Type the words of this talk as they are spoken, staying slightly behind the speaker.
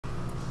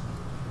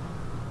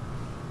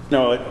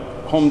No, like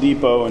Home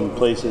Depot and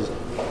places,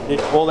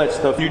 all that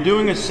stuff. You're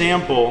doing a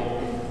sample,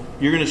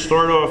 you're gonna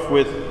start off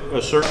with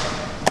a certain,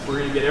 we're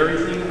gonna get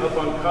everything up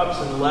on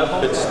cups and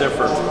level. It's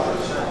stiffer.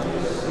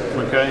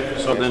 Okay,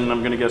 so then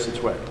I'm gonna guess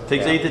it's wet.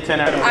 Takes 8 to 10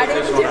 hours. I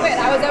didn't do it,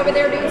 I was over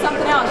there doing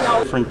something else.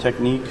 No. Different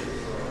technique.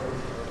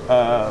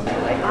 Not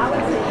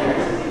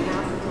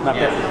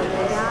bad.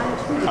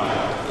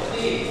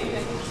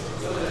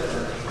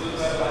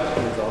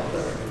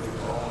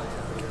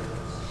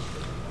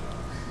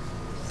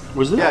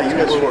 Was this? Yeah, you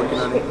guys are working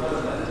on it.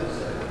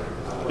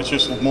 It's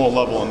just more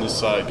level on this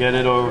side. Get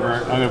it over.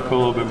 I'm gonna put a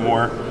little bit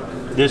more.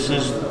 This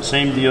is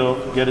same deal.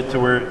 Get it to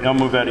where I'll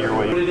move out of your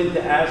way. Put it into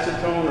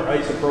acetone or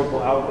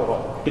isopropyl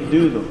alcohol. You can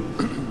do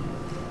them.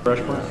 Fresh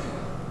plant.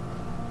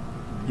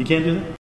 You can't do that?